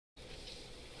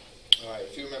Alright,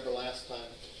 if you remember last time,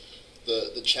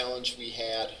 the challenge we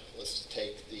had was to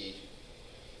take the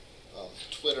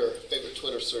favorite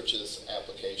Twitter searches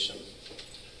application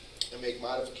and make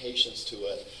modifications to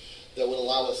it that would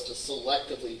allow us to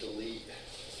selectively delete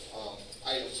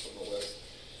items from the list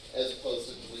as opposed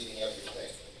to deleting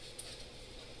everything.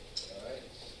 Alright.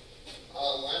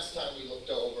 Last time we looked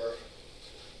over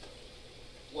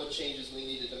what changes we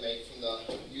needed to make from the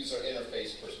user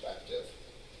interface perspective.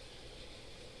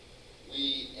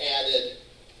 We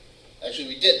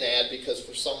didn't add because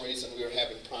for some reason we were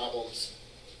having problems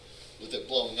with it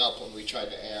blowing up when we tried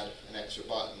to add an extra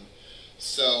button.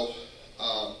 So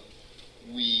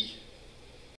we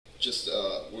just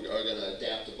are going to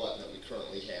adapt the button that we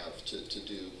currently have to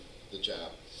do the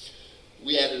job.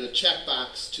 We added a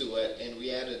checkbox to it, and we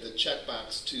added the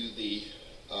checkbox to the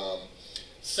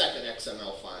second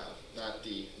XML file, not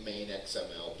the main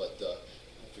XML, but the,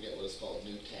 I forget what it's called,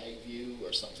 new tag view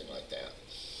or something like that.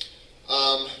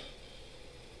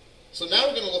 So now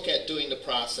we're going to look at doing the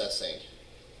processing.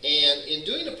 And in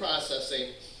doing the processing,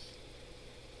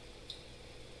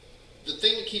 the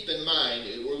thing to keep in mind,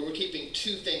 we're keeping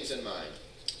two things in mind.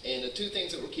 And the two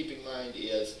things that we're keeping in mind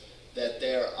is that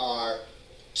there are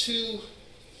two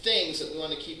things that we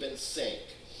want to keep in sync.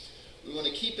 We want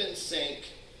to keep in sync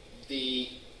the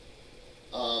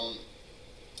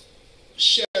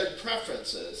shared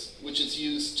preferences, which is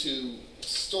used to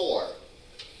store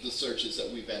the searches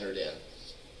that we've entered in,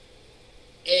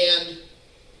 and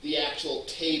the actual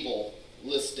table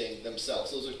listing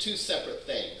themselves. Those are two separate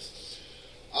things.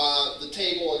 The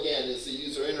table, again, is the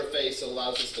user interface that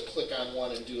allows us to click on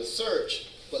one and do a search,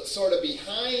 but sort of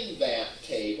behind that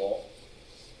table,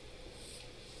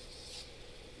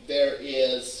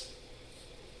 there's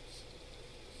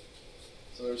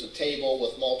a table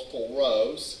with multiple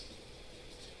rows.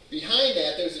 Behind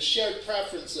that, there's a shared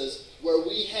preferences where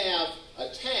we have a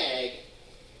tag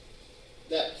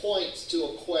that points to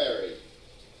a query.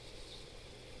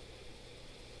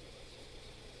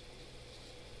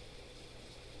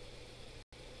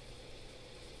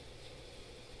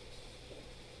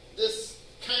 This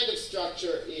kind of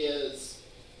structure is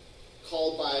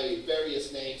called by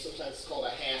various names. Sometimes it's called a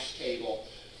hash table,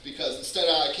 because instead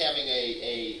of like having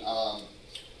a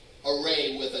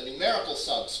array with a numerical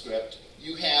subscript,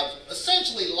 you have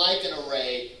essentially like an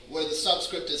array where the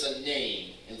subscript is a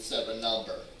name instead of a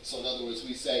number. So in other words,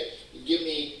 we say, give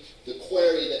me the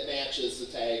query that matches the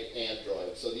tag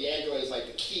Android. So the Android is like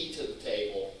the key to the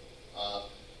table,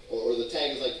 or the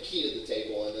tag is like the key to the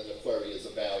table, and then the query is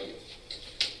a value.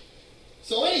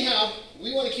 So anyhow,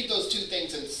 we want to keep those two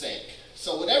things in sync.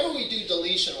 So whatever we do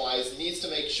deletion-wise needs to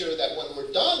make sure that when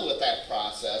we're done with that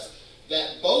process,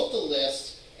 that both the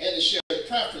list and the shared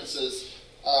preferences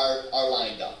are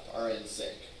lined up, are in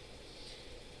sync.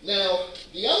 Now,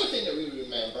 the other thing that we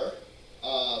remember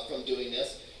from doing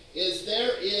this is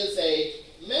there is a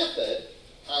method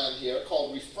on here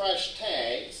called refresh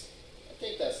tags. I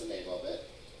think that's the name of it.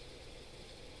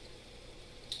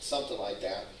 Something like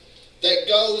that. That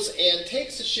goes and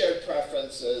takes the shared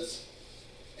preferences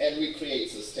and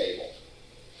recreates this table.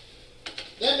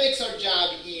 That makes our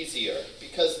job easier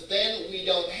because then we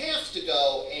don't have to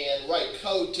go and write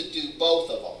code to do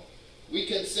both of them. We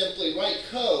can simply write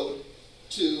code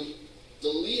to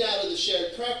delete out of the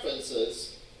shared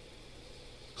preferences,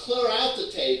 clear out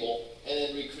the table, and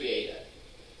then recreate it.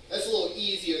 That's a little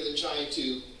easier than trying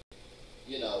to,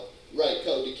 write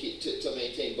code to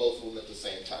maintain both of them at the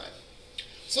same time.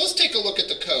 So let's take a look at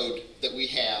the code that we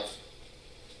have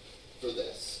for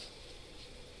this.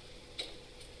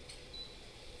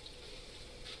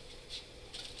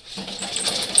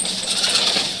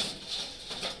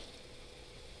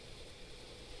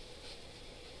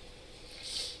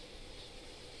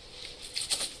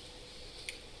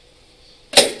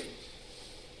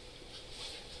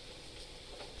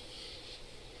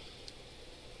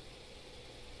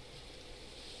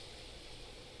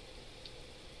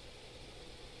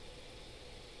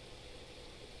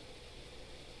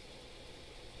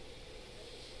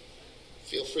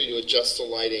 Feel free to adjust the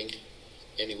lighting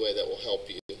any way that will help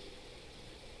you.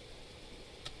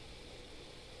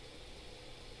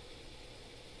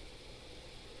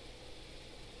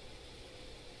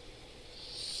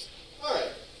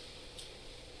 Alright.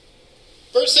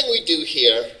 First thing we do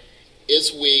here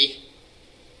is we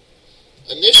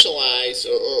initialize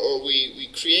or we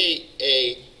create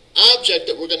an object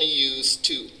that we're going to use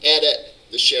to edit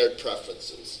the shared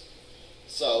preferences.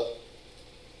 So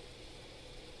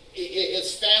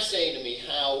it's fascinating to me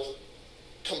how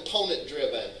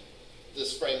component-driven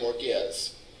this framework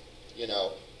is.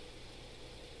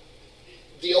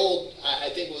 the old, I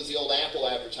think it was the old Apple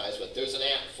advertisement. There's an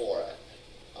app for it.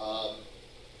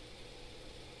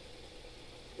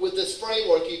 With this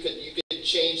framework, you could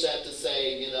change that to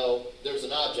say, there's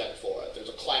an object for it, there's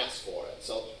a class for it.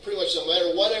 So pretty much no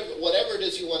matter whatever it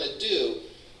is you want to do,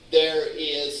 there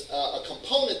is a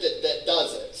component that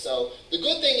does it. So the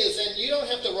good thing is then you don't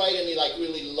have to write any like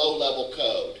really low-level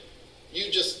code.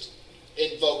 You just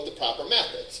invoke the proper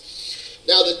methods.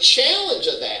 Now the challenge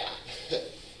of that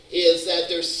is that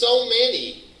there's so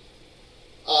many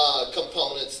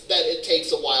components that it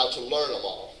takes a while to learn them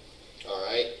all. All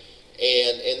right?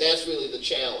 And that's really the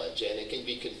challenge, and it can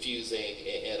be confusing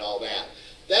and all that.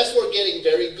 That's where getting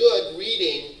very good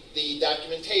reading the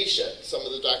documentation, some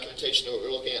of the documentation that we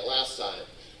were looking at last time,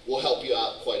 will help you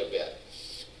out quite a bit,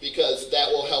 because that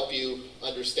will help you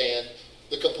understand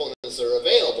the components that are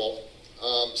available,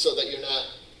 so that you're not,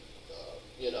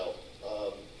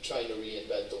 trying to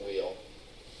reinvent the wheel.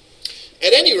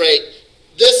 At any rate,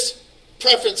 this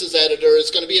preferences editor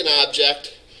is going to be an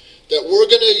object that we're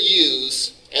going to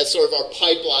use as sort of our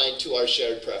pipeline to our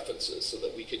shared preferences so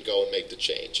that we can go and make the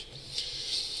change.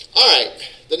 All right,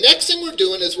 the next thing we're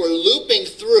doing is we're looping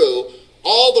through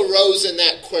all the rows in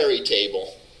that query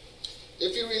table.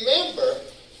 If you remember,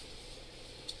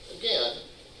 again,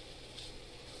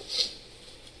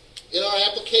 in our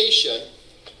application,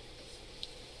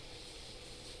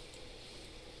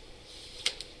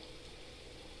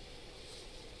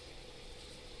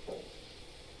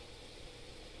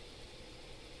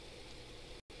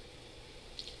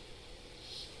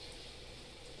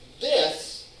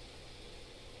 this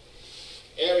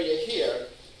area here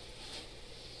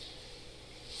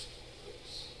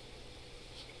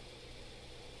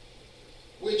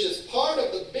which is part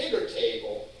of the bigger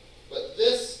table, but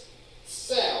this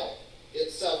cell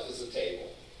itself is a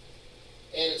table.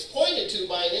 And it's pointed to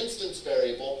by an instance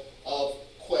variable of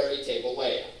query table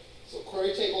layout. So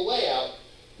query table layout,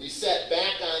 we set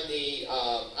back on the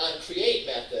onCreate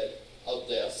method of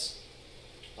this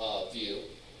view,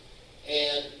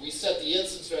 and we set the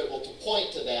instance variable to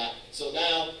point to that. So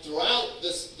now throughout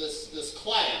this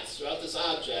class, throughout this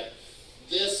object,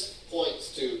 this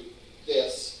points to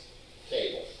this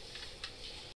table.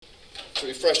 To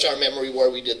refresh our memory where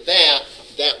we did that,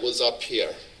 that was up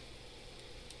here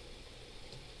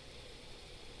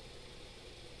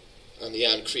on the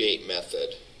onCreate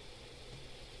method,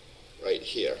 right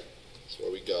here. That's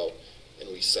where we go and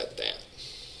we set that.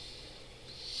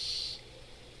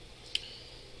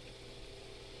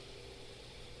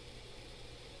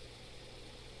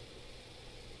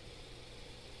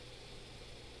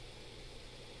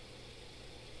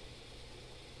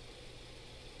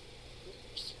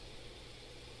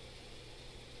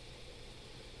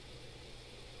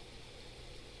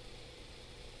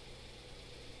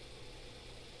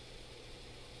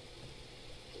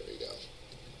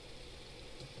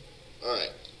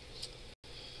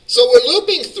 So we're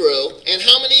looping through, and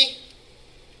how many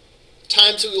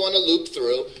times do we want to loop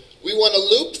through? We want to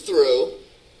loop through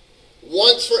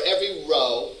once for every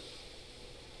row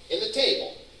in the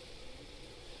table.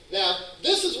 Now,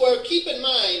 this is where, keep in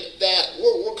mind that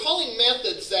we're calling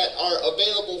methods that are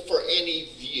available for any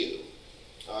view.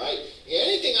 All right?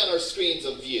 Anything on our screen is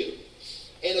a view.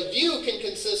 And a view can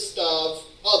consist of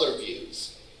other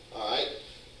views. All right?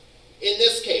 In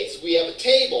this case, we have a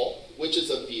table, which is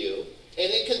a view, and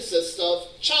it consists of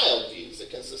child views. It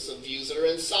consists of views that are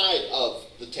inside of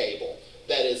the table.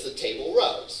 That is, the table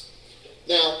rows.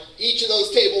 Now, each of those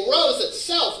table rows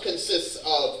itself consists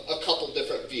of a couple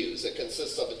different views. It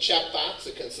consists of a checkbox.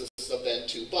 It consists of then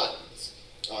two buttons.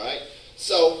 All right?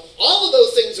 So all of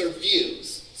those things are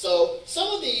views. So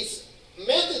some of these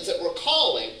methods that we're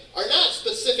calling are not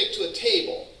specific to a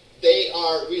table. They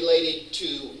are related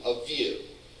to a view.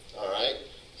 All right?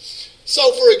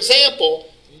 So, for example,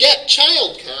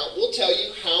 getChildCount will tell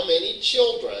you how many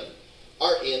children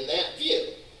are in that view.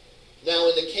 Now,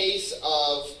 in the case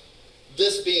of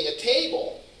this being a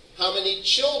table, how many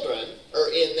children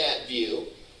are in that view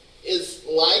is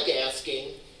like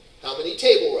asking how many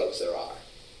table rows there are.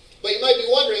 But you might be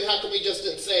wondering, how come we just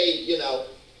didn't say,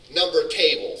 number of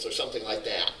tables or something like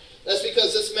that? That's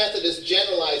because this method is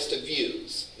generalized to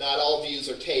views. Not all views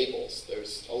are tables.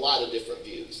 There's a lot of different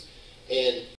views.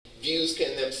 And views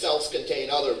can themselves contain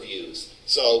other views.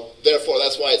 So, therefore,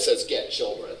 that's why it says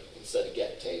getChildren instead of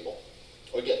getTable.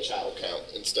 Or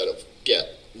getChildCount instead of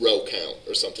getRowCount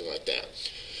or something like that.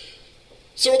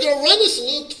 So we're going to run this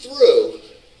loop through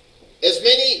as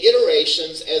many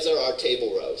iterations as there are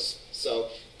table rows. So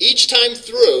each time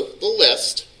through the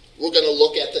list, we're going to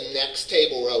look at the next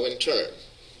table row in turn.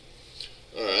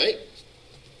 All right?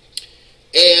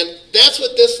 And that's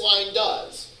what this line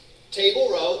does. table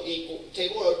row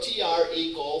tr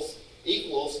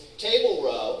equals table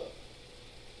row,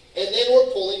 and then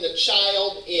we're pulling the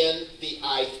child in the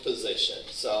ith position.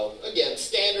 So again,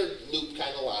 standard loop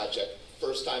kind of logic.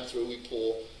 First time through, we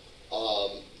pull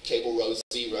table row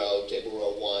 0, table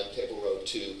row 1, table row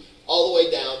 2, all the way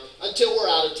down until we're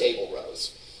out of table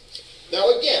rows. Now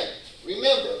again,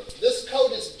 remember, this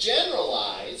code is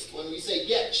generalized. When we say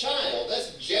get child,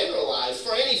 that's generalized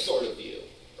for any sort of view,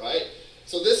 right?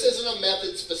 So this isn't a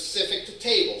method specific to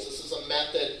tables. This is a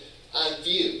method on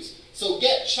views. So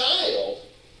get child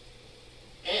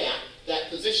at that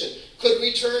position could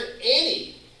return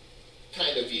any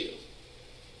kind of view.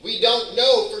 We don't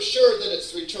know for sure that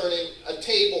it's returning a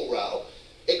table row,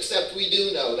 except we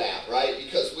do know that, right?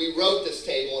 Because we wrote this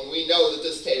table and we know that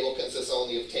this table consists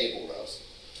only of table rows.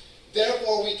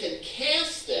 Therefore, we can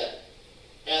cast it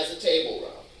as a table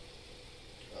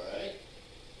row. All right?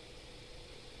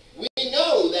 We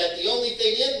know that the only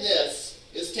thing in this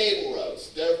is table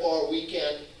rows. Therefore, we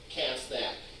can cast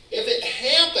that. If it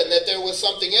happened that there was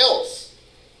something else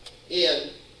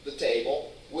in the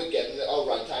table, we'd get a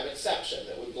runtime exception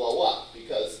that would blow up.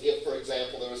 Because if, for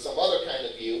example, there was some other kind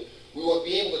of view, we won't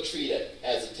be able to treat it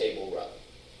as a table row.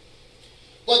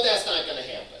 But that's not going to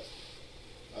happen.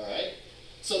 All right?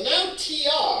 So now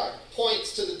TR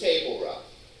points to the table row.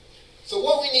 So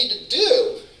what we need to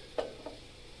do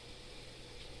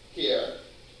here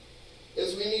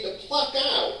is we need to pluck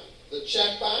out the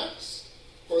checkbox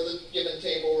for the given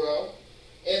table row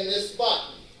and this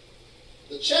button.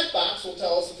 The checkbox will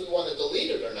tell us if we want to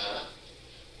delete it or not.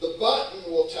 The button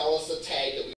will tell us the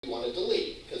tag that we want to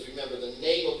delete, because remember, the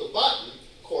name of the button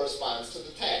corresponds to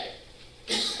the tag.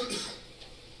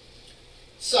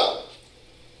 So,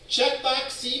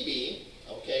 checkbox CB,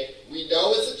 okay, we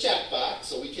know it's a checkbox,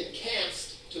 so we can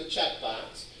cast to a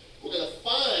checkbox. We're going to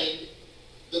find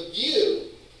the view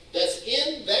that's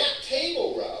in that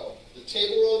table row, the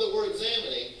table row that we're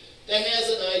examining, that has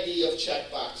an ID of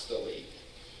checkbox delete.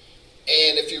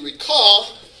 And if you recall,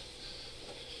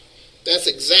 that's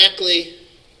exactly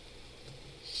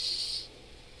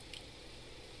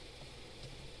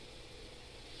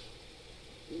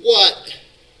what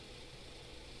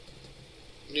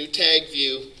new tag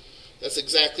view, that's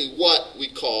exactly what we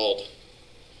called,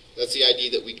 that's the ID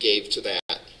that we gave to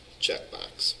that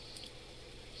checkbox.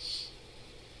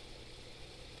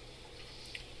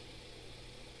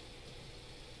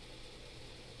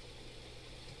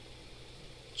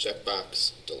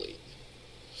 Checkbox delete.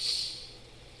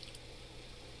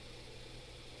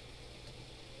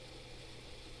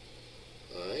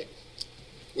 Alright.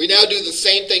 We now do the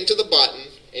same thing to the button,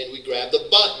 and we grab the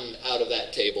button out of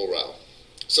that table row.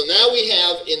 So now we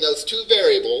have, in those two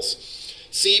variables,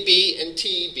 CB and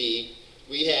TB,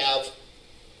 we have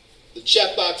the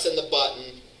checkbox and the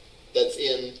button that's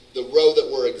in the row that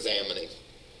we're examining.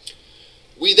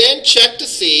 We then check to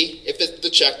see if the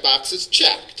checkbox is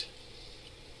checked.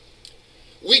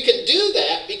 We can do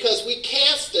that because we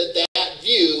casted that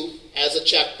view as a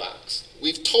checkbox.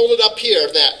 We've told it up here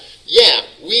that, yeah,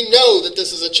 we know that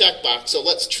this is a checkbox, so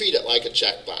let's treat it like a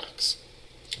checkbox.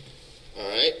 All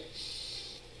right?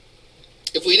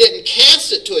 If we didn't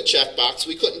cast it to a checkbox,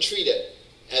 we couldn't treat it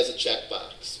as a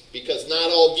checkbox, because not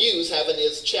all views have an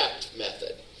isChecked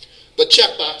method. But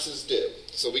checkboxes do.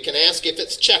 So we can ask if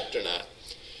it's checked or not.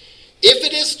 If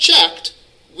it is checked,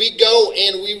 we go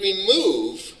and we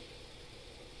remove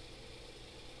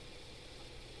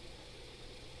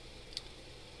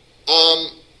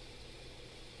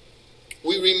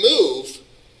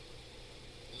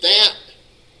that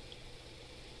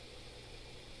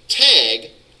tag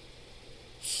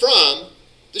from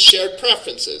the shared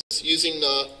preferences using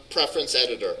the preference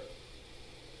editor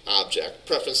object,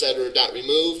 preference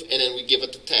editor.remove, and then we give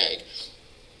it the tag.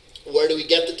 Where do we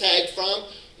get the tag from?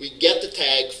 We get the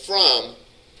tag from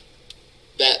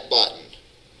that button.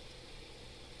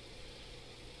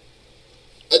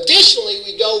 Additionally,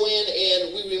 we go in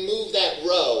and we remove that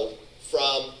row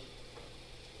from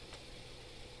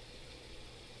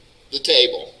the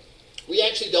table. We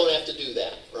actually don't have to do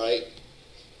that, right?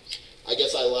 I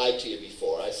guess I lied to you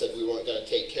before. I said we weren't going to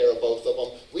take care of both of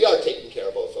them. We are taking care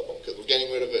of both of them because we're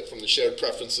getting rid of it from the shared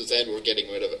preferences and we're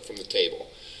getting rid of it from the table.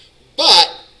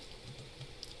 But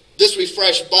this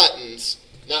refresh buttons,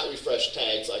 not refresh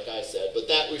tags like I said, but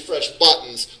that refresh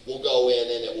buttons will go in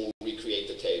and it will recreate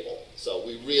the table. So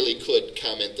we really could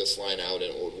comment this line out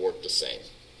and it would work the same.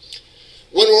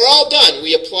 When we're all done,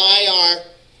 we apply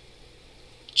our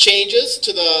changes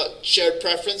to the shared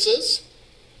preferences.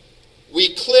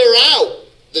 We clear out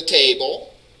the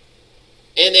table,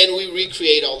 and then we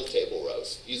recreate all the table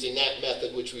rows using that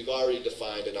method which we've already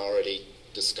defined and already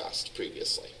discussed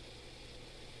previously.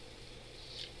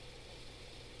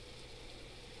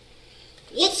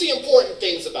 what's the important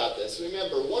things about this?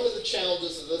 Remember, one of the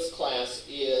challenges of this class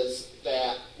is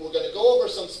that we're going to go over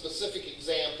some specific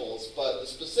examples, but the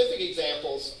specific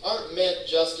examples aren't meant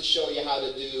just to show you how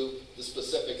to do the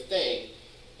specific thing,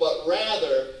 but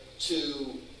rather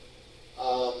to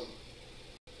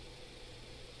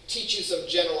teach you some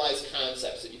generalized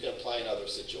concepts that you can apply in other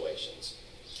situations.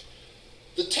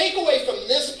 The takeaway from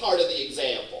this part of the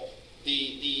example,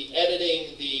 the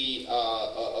editing,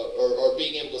 or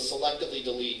being able to selectively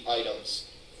delete items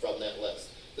from that list.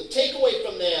 The takeaway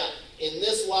from that in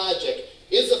this logic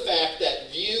is the fact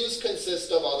that views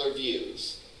consist of other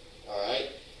views. All right?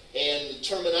 And the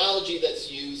terminology that's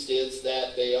used is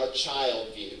that they are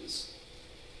child views.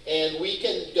 And we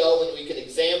can go and we can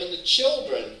examine the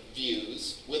children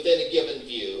views within a given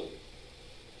view.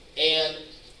 And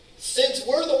since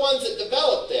we're the ones that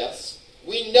developed this,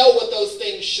 we know what those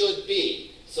things should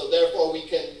be. So therefore we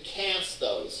can cast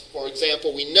those. For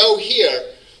example, we know here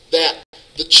that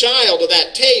the child of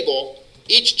that table,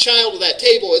 each child of that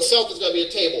table itself is going to be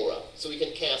a table row. So we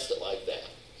can cast it like that.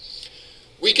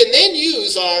 We can then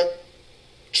use our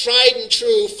tried and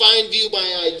true find view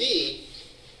by ID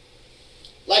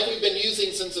like we've been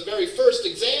using since the very first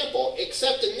example,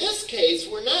 except in this case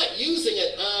we're not using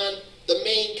it on the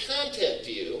main content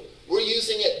view. We're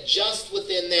using it just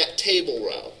within that table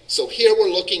row. So here we're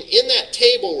looking in that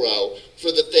table row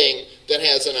for the thing that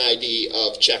has an ID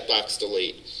of checkbox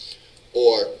delete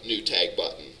or new tag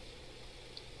button.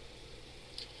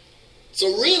 So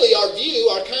really our view,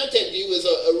 our content view, is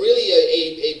really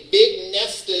a big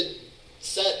nested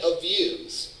set of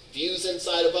views. Views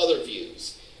inside of other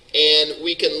views. And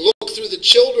we can look through the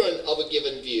children of a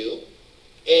given view,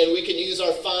 and we can use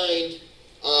our find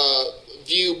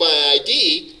view by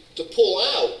ID to pull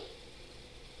out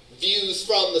views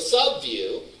from the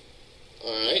subview,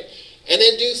 all right, and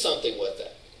then do something with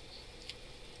it.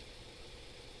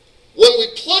 When we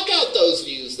pluck out those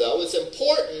views, though, it's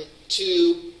important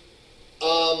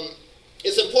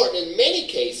in many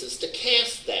cases to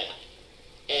cast that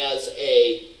as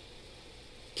a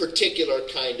particular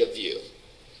kind of view.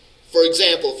 For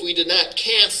example, if we did not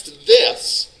cast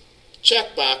this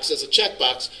checkbox as a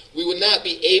checkbox, we would not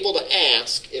be able to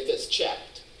ask if it's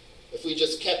checked. If we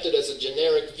just kept it as a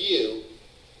generic view,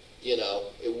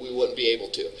 we wouldn't be able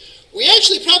to. We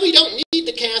actually probably don't need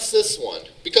to cast this one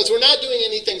because we're not doing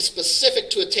anything specific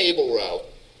to a table row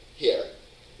here.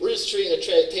 We're just treating a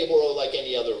table row like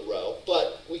any other row,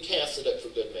 but we casted it for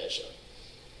good measure.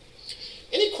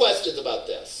 Any questions about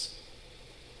this?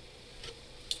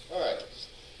 All right.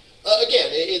 Again,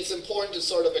 it's important to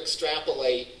sort of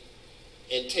extrapolate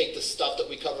and take the stuff that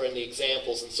we cover in the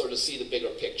examples and sort of see the bigger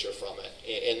picture from it,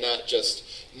 and not just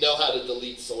know how to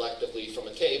delete selectively from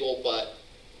a table, but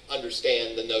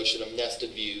understand the notion of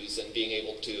nested views and being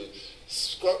able to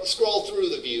scroll through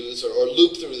the views or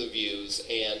loop through the views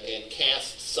and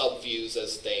cast subviews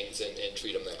as things and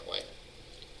treat them that way.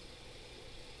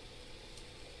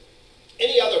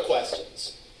 Any other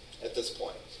questions at this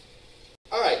point?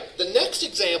 All right, the next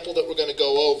example that we're going to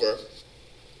go over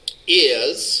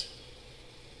is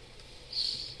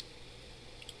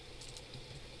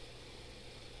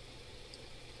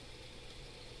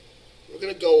we're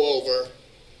going to go over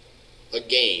a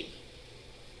game.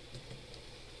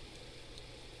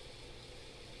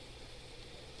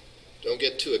 Don't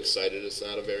get too excited, it's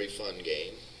not a very fun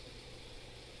game.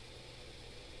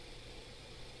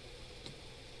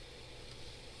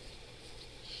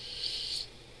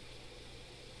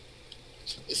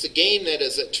 It's a game that,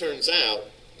 as it turns out,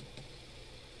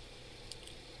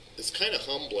 is kind of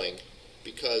humbling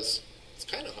because it's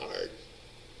kind of hard.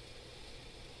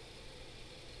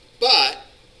 But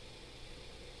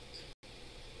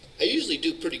I usually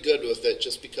do pretty good with it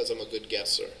just because I'm a good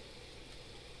guesser.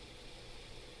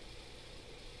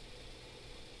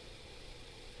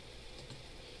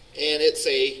 And it's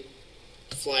a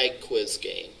flag quiz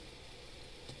game.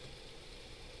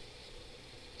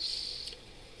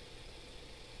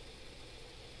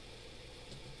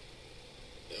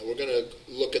 Now we're going to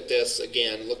look at this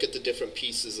again, look at the different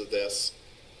pieces of this.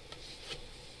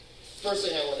 First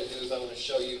thing I want to do is I want to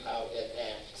show you how it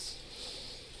acts.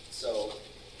 So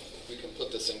we can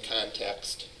put this in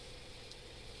context.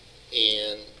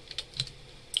 And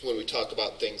when we talk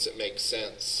about things that make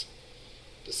sense,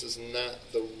 this is not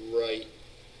the right,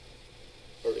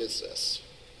 or is this?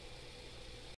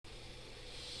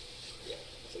 Yeah,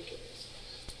 I think it is.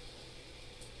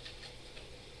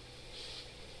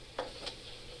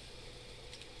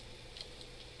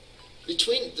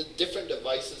 Between the different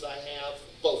devices I have,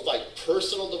 both like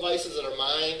personal devices that are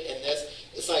mine and this,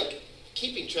 it's like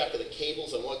keeping track of the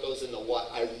cables and what goes into what.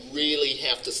 I really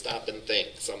have to stop and think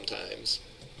sometimes.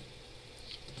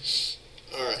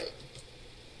 All right.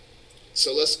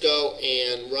 So let's go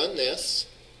and run this.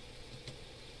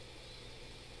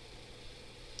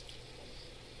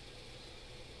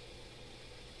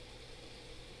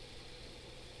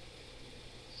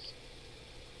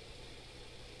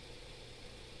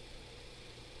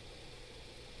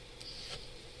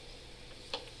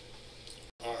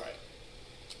 All right.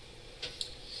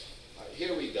 All right,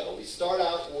 here we go. We start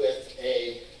out with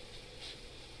a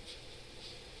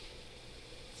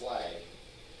flag.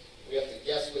 We have to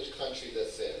guess which country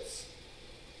this is.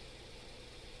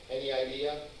 Any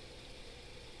idea?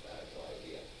 I have no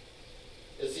idea.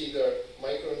 It's either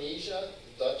Micronesia,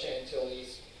 Dutch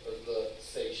Antilles, or the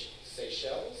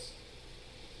Seychelles.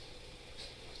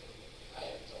 I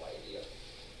have no idea.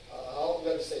 I'm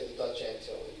going to say the Dutch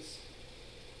Antilles.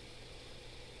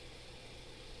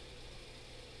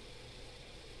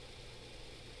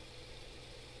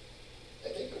 I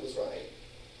think it was right.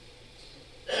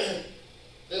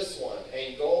 This one,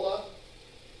 Angola,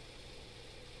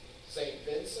 St.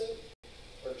 Vincent,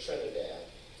 or Trinidad.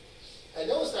 I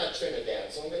know it's not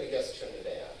Trinidad, so I'm going to guess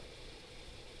Trinidad.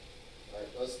 All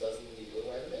right, notice it doesn't need a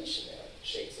little animation there.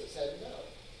 Shakes its head no.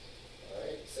 All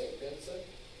right, St. Vincent,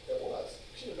 there was.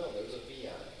 Should have known there was a V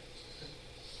on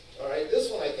it. All right, this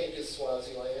one I think is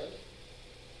Swaziland.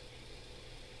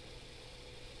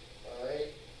 All right,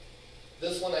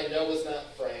 this one I know is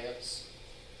not France.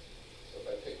 So if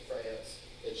I pick France,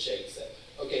 it shakes it.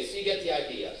 Okay, so you get the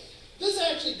idea. This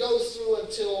actually goes through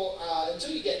until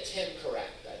you get 10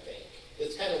 correct, I think.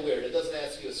 It's kind of weird. It doesn't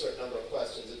ask you a certain number of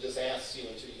questions. It just asks you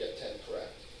until you get 10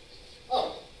 correct.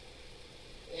 Oh,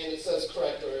 and it says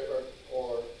correct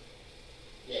or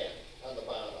yeah, on the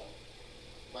bottom.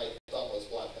 My thumb was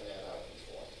blocking that out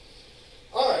before.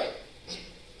 All right,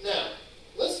 now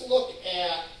let's look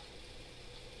at,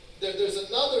 there's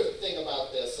another thing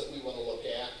about this that we want to look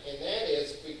at, and that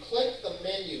is if we click the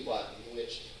menu button,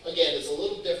 which again is a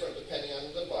little different depending on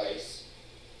the device.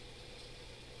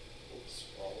 Oops,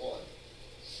 wrong one.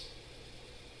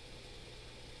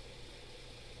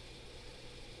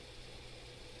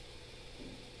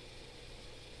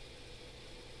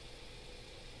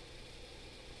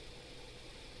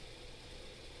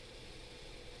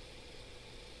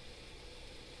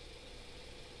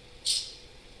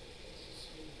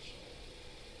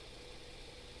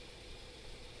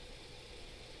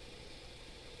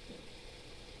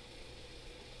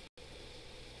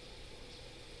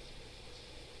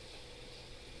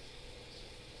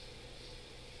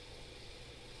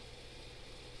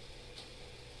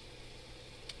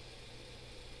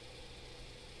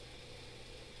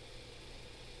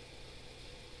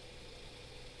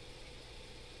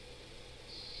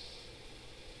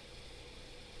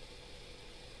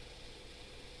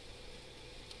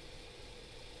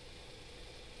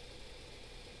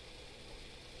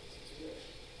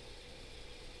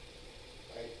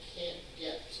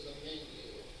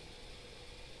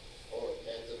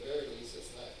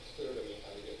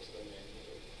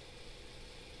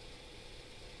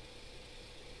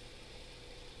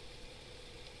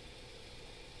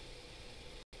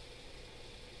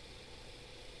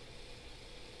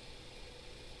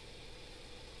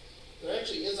 There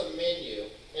actually is a menu,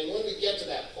 and when we get to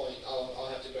that point, I'll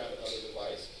have to grab another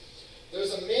device.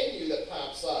 There's a menu that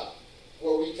pops up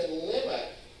where we can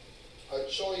limit our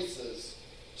choices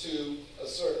to a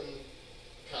certain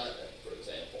continent, for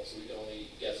example. So we can only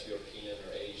guess European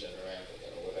or Asian or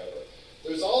African or whatever.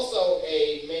 There's also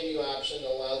a menu option that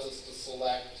allows us to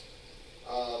select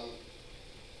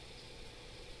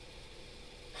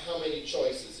how many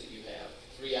choices that you have.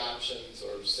 3 options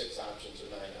or 6 options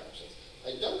or 9 options.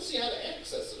 I don't see how to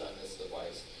access it on this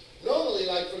device. Normally,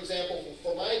 like for example,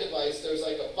 for my device, there's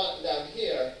like a button down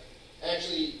here,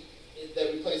 actually,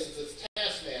 that replaces this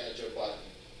Task Manager button.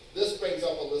 This brings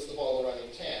up a list of all the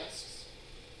running tasks.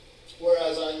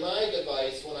 Whereas on my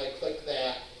device, when I click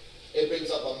that, it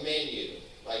brings up a menu,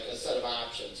 like a set of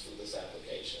options for this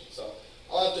application. So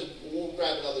we'll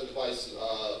grab another device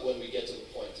when we get to the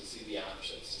point to see the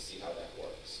options, to see how that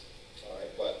works. All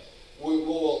right, but we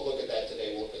won't look at that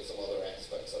today. We'll look at some other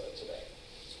aspects of it today.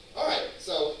 All right,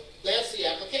 so that's the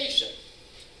application.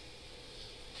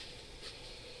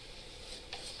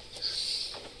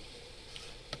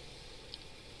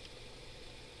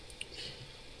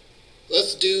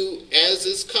 Let's do as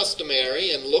is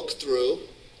customary and look through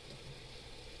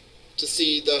to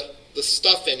see the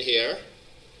stuff in here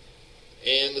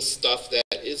and the stuff that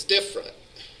is different.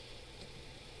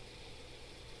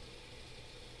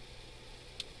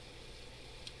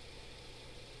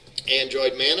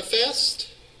 Android Manifest.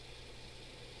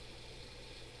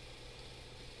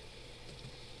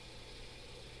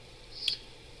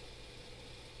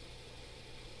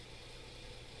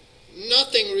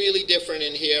 different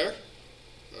in here.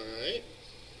 All right.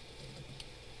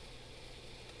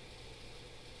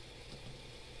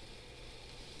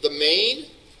 The main,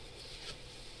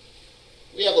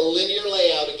 we have a linear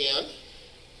layout again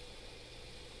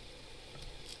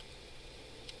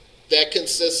that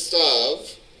consists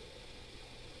of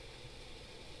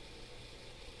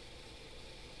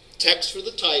text for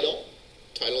the title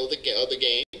of the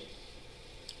game,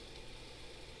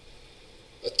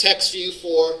 a text view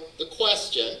for the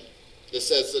question. This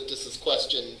says that this is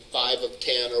question 5 of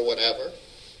 10 or whatever.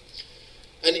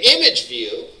 An image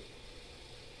view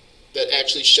that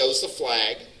actually shows the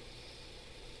flag.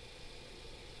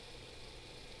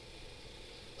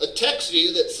 A text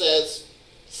view that says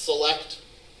select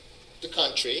the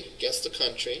country, guess the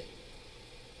country.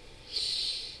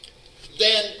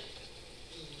 Then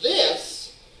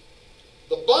this,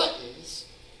 the buttons,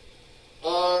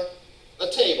 are a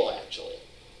table actually.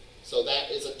 So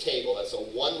that is a table. That's a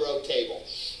one-row table.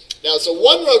 Now it's a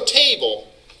one-row table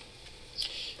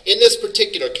in this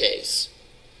particular case.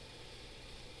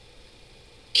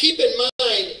 Keep in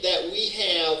mind that we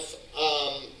have,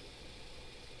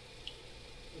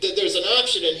 that there's an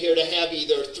option in here to have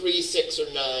either 3, 6,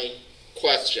 or 9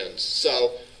 questions.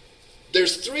 So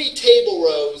there's 3 table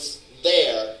rows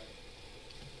there,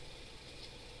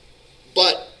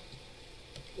 but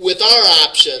with our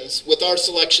options, with our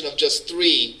selection of just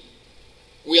 3,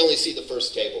 we only see the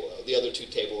first table row. The other 2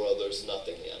 table rows, there's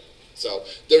nothing in. So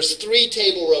there's 3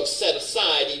 table rows set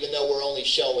aside, even though we're only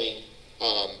showing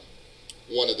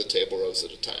one of the table rows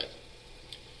at a time.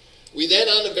 We then,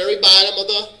 on the very bottom of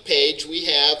the page, we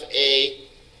have a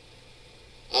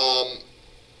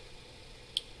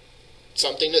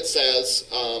something that says,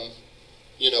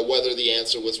 you know, whether the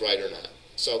answer was right or not.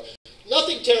 So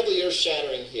nothing terribly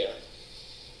earth-shattering here.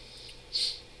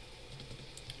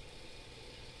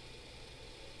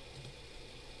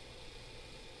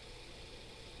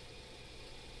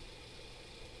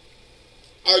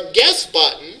 Our guess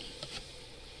button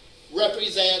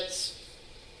represents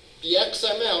the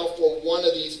XML for one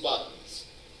of these buttons.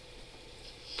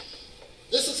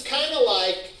 This is kind of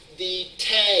like the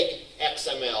tag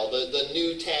XML, the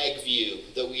new tag view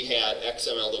that we had,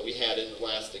 XML that we had in the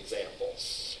last example.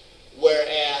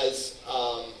 Whereas,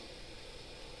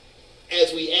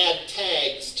 as we add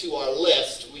tags to our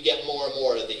list, we get more and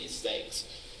more of these things.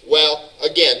 Well,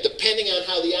 again, depending on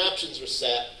how the options are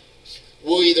set,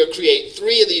 we'll either create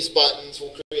 3 of these buttons,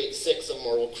 we'll create 6 of them,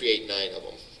 or we'll create 9 of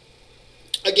them.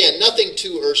 Again, nothing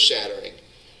too earth-shattering.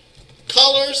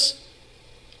 Colors,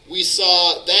 we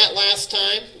saw that last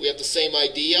time. We have the same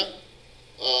idea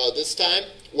this time,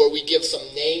 where we give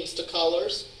some names to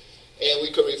colors, and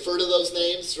we could refer to those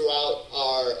names throughout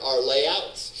our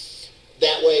layouts.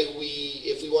 That way,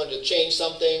 if we wanted to change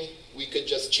something, we could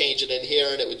just change it in here,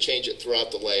 and it would change it throughout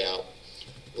the layout.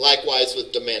 Likewise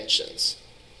with dimensions.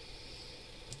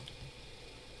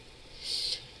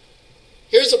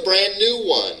 Here's a brand new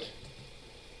one.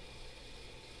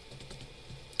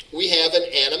 We have an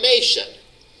animation.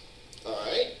 All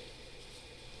right?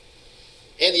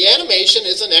 And the animation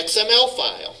is an XML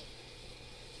file.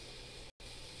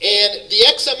 And the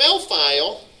XML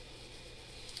file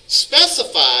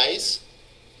specifies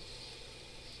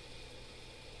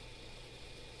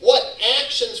what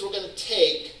actions we're going to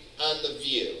take on the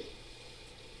view.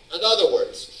 In other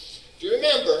words, if you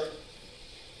remember,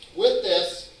 with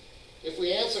this, if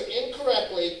we answer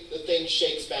incorrectly, the thing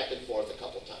shakes back and forth a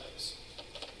couple times.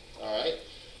 All right?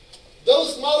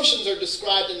 Those motions are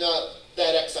described in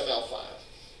that XML file.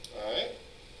 All right?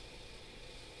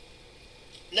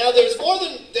 Now, there's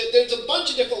a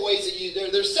bunch of different ways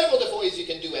that there's several different ways you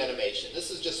can do animation. This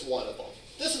is just one of them.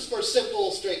 This is for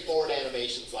simple, straightforward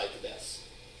animations like this.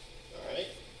 All right?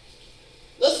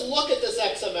 Let's look at this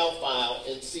XML file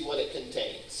and see what it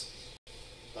contains.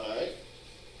 All right?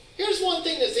 Here's one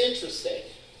thing that's interesting.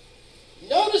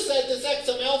 Notice that this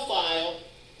XML file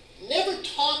never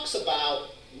talks about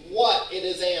what it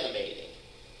is animating.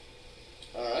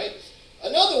 All right?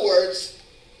 In other words,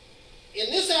 in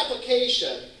this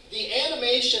application, the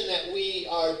animation that we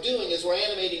are doing is we're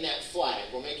animating that flag.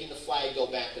 We're making the flag go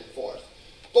back and forth.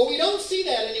 But we don't see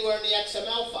that anywhere in the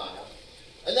XML file.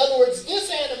 In other words,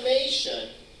 this animation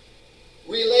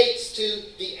relates to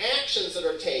the actions that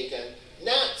are taken,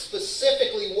 not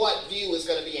specifically what view is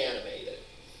going to be animated.